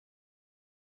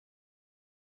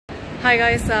Hi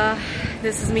guys,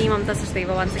 this is me Mamta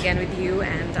Sachdeva once again with you,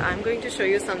 and I'm going to show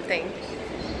you something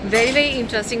very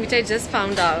interesting which I just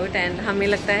found out. And हमें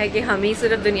लगता है कि हम ही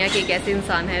सिर्फ दुनिया के एक ऐसे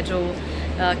इंसान हैं जो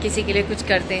किसी के लिए कुछ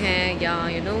करते हैं या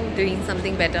doing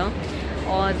something better.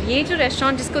 और ये जो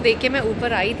रेस्टोरेंट जिसको देख के मैं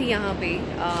ऊपर आई थी यहाँ पे,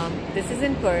 दिस इज़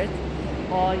इन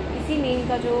पर्थ, और इसी नेम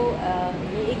का जो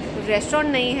ये एक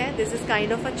रेस्टोरेंट नहीं है, this is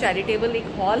kind of a charitable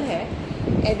एक हॉल है,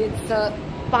 एंड इट्स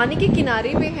पानी के किनारे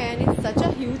पे है, and it's such a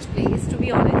huge place to be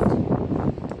honest,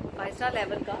 5 star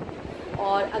level का।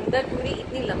 और अंदर पूरी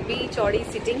इतनी लंबी चौड़ी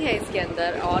सिटिंग है इसके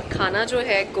अंदर, और खाना जो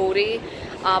है गोरे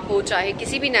आप हो चाहे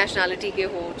किसी भी नेशनैलिटी के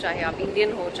हो, चाहे आप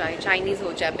इंडियन हो चाहे चाइनीज़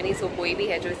हो जापानीज़ हो, कोई भी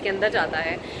है जो इसके अंदर जाता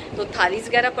है तो थालीज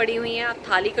वगैरह पड़ी हुई हैं। आप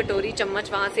थाली कटोरी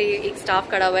चम्मच वहाँ से एक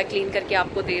स्टाफ खड़ा हुआ है क्लीन करके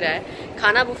आपको दे रहा है।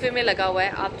 खाना बुफे में लगा हुआ है,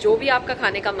 आप जो भी आपका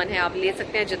खाने का मन है आप ले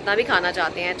सकते हैं, जितना भी खाना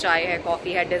चाहते हैं, चाय है,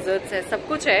 कॉफ़ी है, डेजर्ट्स है, सब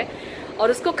कुछ है।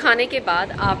 और उसको खाने के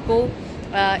बाद आपको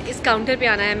इस काउंटर पे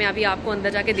आना है। मैं अभी आपको अंदर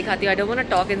जाके दिखाती हूँ। I don't want to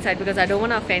talk inside because I don't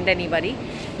want to offend anybody.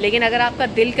 लेकिन अगर आपका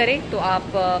दिल करे तो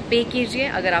आप पे कीजिए,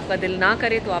 अगर आपका दिल ना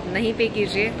करे तो आप नहीं पे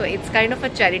कीजिए। तो it's kind of a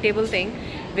charitable thing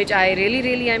which I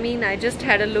really I mean I just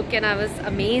had a look and I was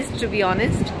amazed to be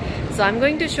honest. So I am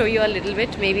going to show you a little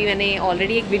bit. May be मैंने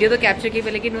already एक video तो capture की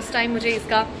थी, लेकिन उस time मुझे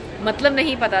इसका मतलब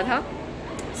नहीं पता था।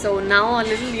 So now a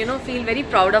little feel very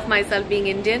proud of my self being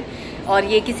Indian. और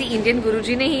ये किसी इंडियन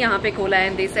गुरुजी ने ही यहाँ पे खोला है,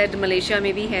 एंड दे सेड मलेशिया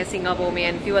में भी है, सिंगापुर में,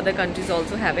 and few other countries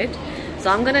also have it. So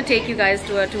I am gonna take you guys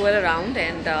to a tour around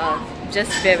and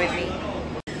just bear with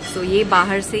me. सो ये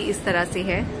बाहर से इस तरह से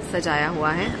है, सजाया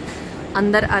हुआ है।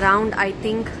 अंदर अराउंड आई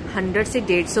थिंक 100 से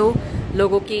 150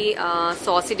 लोगों की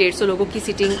 100 से 150 लोगों की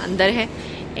सीटिंग अंदर है,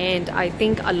 and I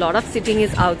think a lot of seating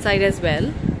is outside as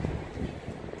well.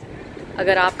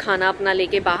 अगर आप खाना अपना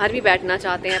लेके बाहर भी बैठना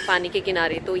चाहते हैं पानी के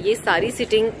किनारे, तो ये सारी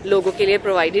सीटिंग लोगों के लिए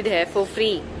प्रोवाइडेड है फॉर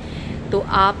फ्री। तो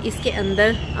आप इसके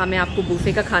अंदर मैं आपको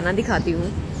बूफे का खाना दिखाती हूँ,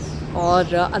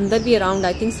 और अंदर भी अराउंड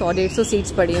आई थिंक 100-150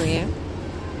 सीट्स पड़ी हुई हैं,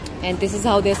 and this is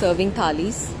how they are serving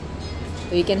thalis.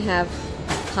 तो यू कैन हैव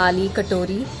थाली,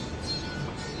 कटोरी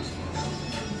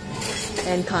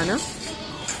एंड खाना।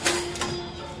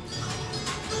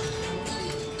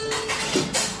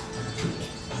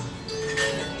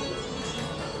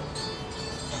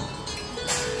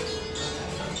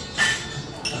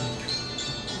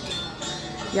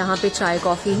 यहाँ पे चाय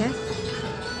कॉफ़ी है,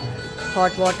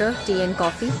 hot water, T and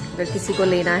coffee अगर किसी को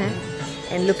लेना है।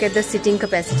 And look at the sitting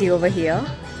capacity over here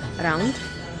around.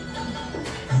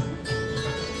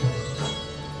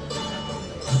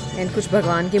 And कुछ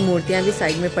भगवान की मूर्तियाँ भी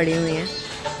साइड में पड़ी हुई हैं।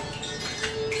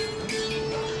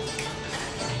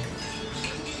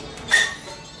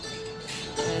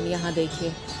 एंड यहाँ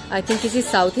देखिए, आई थिंक किसी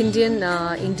साउथ इंडियन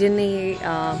ने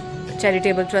ये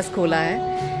चैरिटेबल ट्रस्ट खोला है,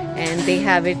 and they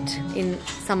have it in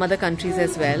some other countries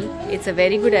as well. It's a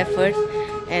very good effort,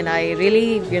 and I really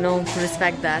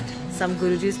respect that. Some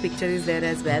Guruji's picture is there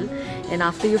as well. And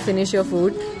after you finish your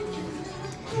food,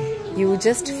 you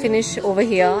just finish over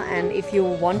here, and if you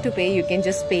want to pay, you can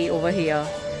just pay over here.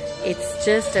 It's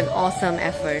just an awesome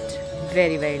effort.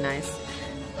 Very nice.